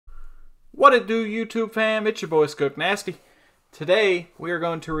What it do, YouTube fam? It's your boy Skook Nasty. Today we are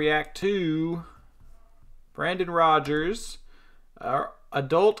going to react to Brandon Rogers'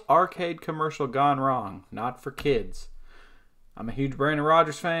 adult arcade commercial gone wrong, not for kids. I'm a huge Brandon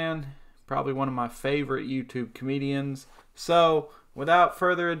Rogers fan, probably one of my favorite YouTube comedians. So, without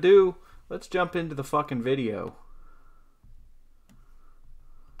further ado, let's jump into the fucking video.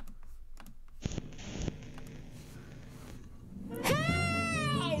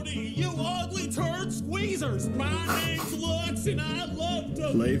 You ugly turd squeezers! My name's Lux and I love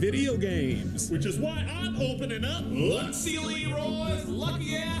to play video games, which is why I'm opening up Luxy Leroy's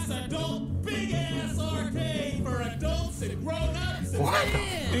Lucky Ass Adult Big Ass Arcade for adults and grown-ups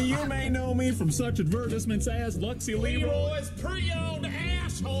and you may know me from such advertisements as Luxy Leroy's pre-owned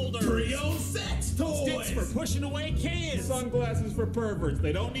ash holder, pre-owned sex toys, sticks for pushing away kids, sunglasses for perverts.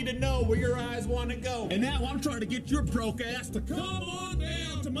 They don't need to know where your eyes want to go. And now I'm trying to get your broke ass to come on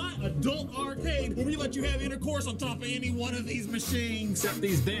down to my adult arcade where we let you have intercourse on top of any one of these machines. Except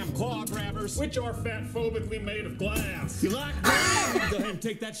these damn claw grabbers, which are fat-phobically made of glass. You like that? Go ahead and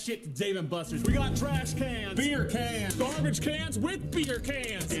take that shit to Dave & Buster's. We got trash cans, beer cans, garbage cans with beer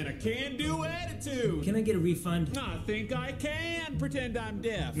cans, and a can-do attitude. Can I get a refund? I think I can. Pretend I'm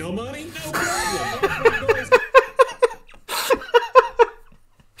deaf. No money? No problem.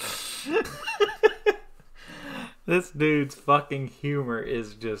 This dude's fucking humor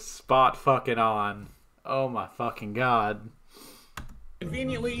is just spot fucking on. Oh my fucking god.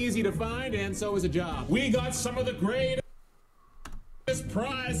 Conveniently easy to find, and so is a job. We got some of the greatest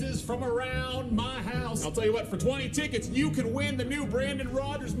prizes from around my house. I'll tell you what, for 20 tickets, you can win the new Brandon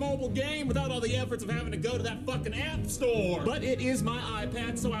Rogers mobile game without all the efforts of having to go to that fucking app store. But it is my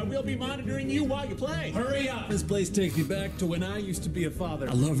iPad, so I will be monitoring you while you play. Hurry up. This place takes me back to when I used to be a father.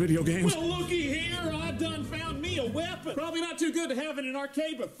 I love video games. Well, looky here, I done found me a weapon. Probably not too good to have in an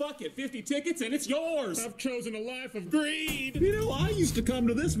arcade, but fuck it. 50 tickets and it's yours. I've chosen a life of greed. You know, I used to come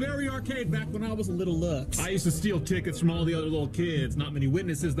to this very arcade back when I was a little Lux. I used to steal tickets from all the other little kids. Not many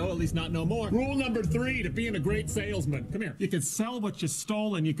witnesses, though, at least not no more. Rule number 3 to being a great salesman. Come here. You could sell what you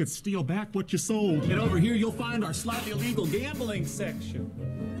stole and you could steal back what you sold. And over here, you'll find our slightly illegal gambling section.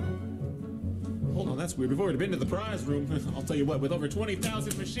 Hold on, that's weird. We've already been to the prize room. I'll tell you what, with over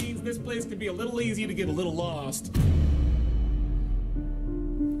 20,000 machines, this place can be a little easy to get a little lost.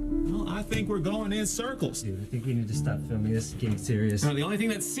 Well, I think we're going in circles. Dude, I think we need to stop filming. This is getting serious. Now, the only thing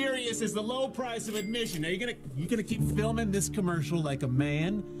that's serious is the low price of admission. Now, you gonna keep filming this commercial like a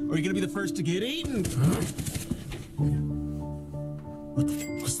man, or are you gonna be the first to get eaten? What the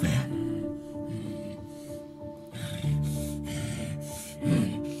fuck was that?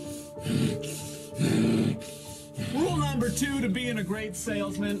 Rule number 2 to being a great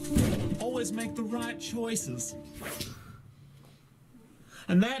salesman: always make the right choices.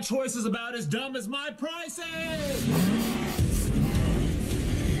 And that choice is about as dumb as my prices!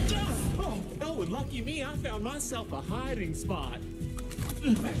 Oh, and lucky me, I found myself a hiding spot.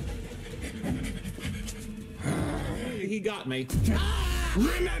 He got me.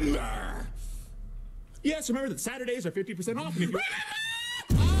 Remember! Yes, remember that Saturdays are 50% off. And if you...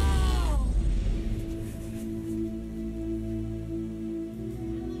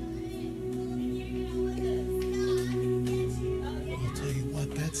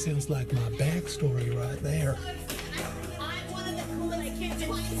 Sounds like my backstory right there. I'm one of the cool, and I can't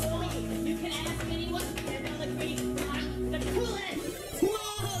do it. You can ask anyone, and they'll agree I'm the coolest.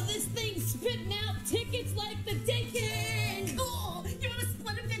 Whoa, this thing's spitting out tickets like the Dickens. Cool. You want to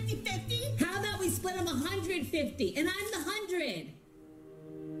split them 50-50? How about we split them 150, and I'm the 100?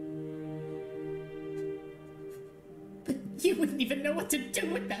 But you wouldn't even know what to do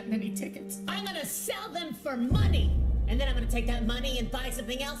with that many tickets. I'm gonna sell them for money. And then I'm gonna take that money and buy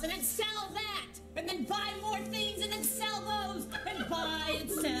something else and then sell that! And then buy more things and then sell those! And buy and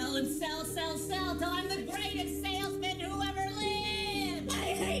sell and sell till I'm the greatest salesman who ever lived!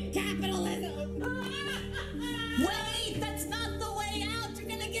 I hate capitalism! Wait, that's not the way out! You're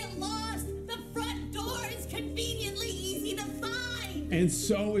gonna get lost! The front door is conveniently easy to find! And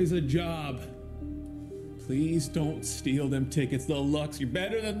so is a job. Please don't steal them tickets, little Lux. You're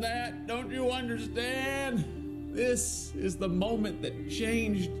better than that. Don't you understand? This is the moment that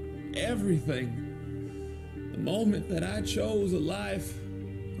changed everything. The moment that I chose a life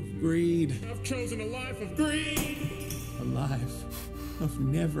of greed. I've chosen a life of greed. A life of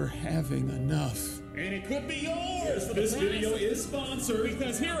never having enough. And it could be yours. This video is sponsored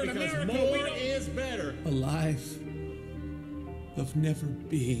because here in America, more is better. A life of never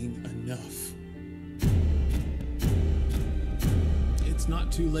being enough. It's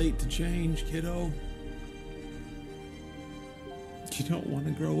not too late to change, kiddo. You don't want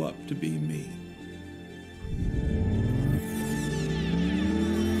to grow up to be me.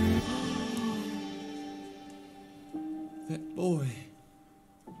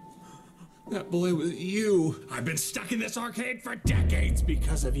 That boy was you. I've been stuck in this arcade for decades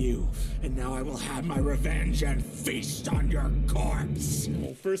because of you. And now I will have my revenge and feast on your corpse.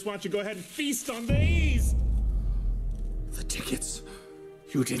 Well, first, why don't you go ahead and feast on these? The tickets.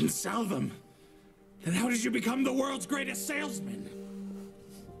 You didn't sell them. Then how did you become the world's greatest salesman?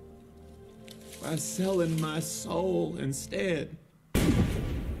 By selling my soul instead.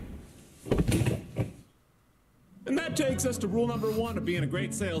 And that takes us to rule number 1 of being a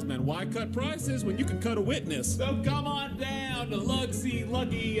great salesman. Why cut prices when you can cut a witness? So come on down to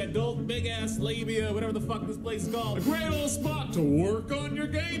Lucky Adult Big Ass Labia, whatever the fuck this place is called. A great little spot to work on your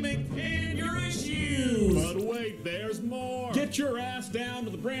gaming and your issues. But wait, there's more. Get your ass down to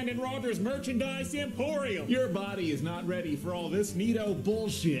the Brandon Rogers Merchandise Emporium. Your body is not ready for all this neato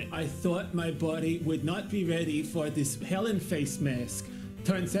bullshit. I thought my body would not be ready for this Helen face mask.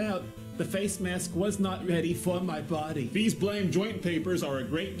 Turns out, the face mask was not ready for my body. These blame joint papers are a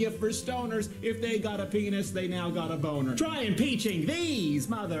great gift for stoners. If they got a penis, they now got a boner. Try impeaching these,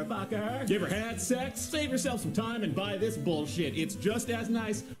 motherfucker! You ever had sex? Save yourself some time and buy this bullshit. It's just as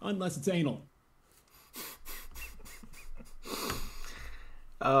nice, unless it's anal.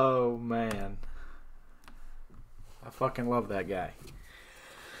 Oh, man. I fucking love that guy.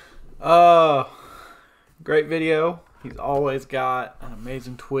 Great video. He's always got an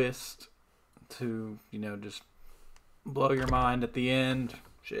amazing twist to, you know, just blow your mind at the end.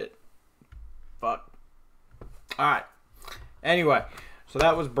 Shit. Fuck. Alright. Anyway, so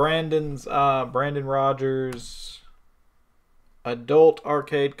that was Brandon Rogers' adult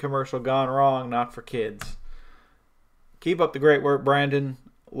arcade commercial gone wrong, not for kids. Keep up the great work, Brandon.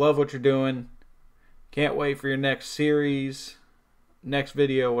 Love what you're doing. Can't wait for your next series, next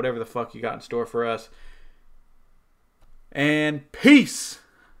video, whatever the fuck you got in store for us. And peace!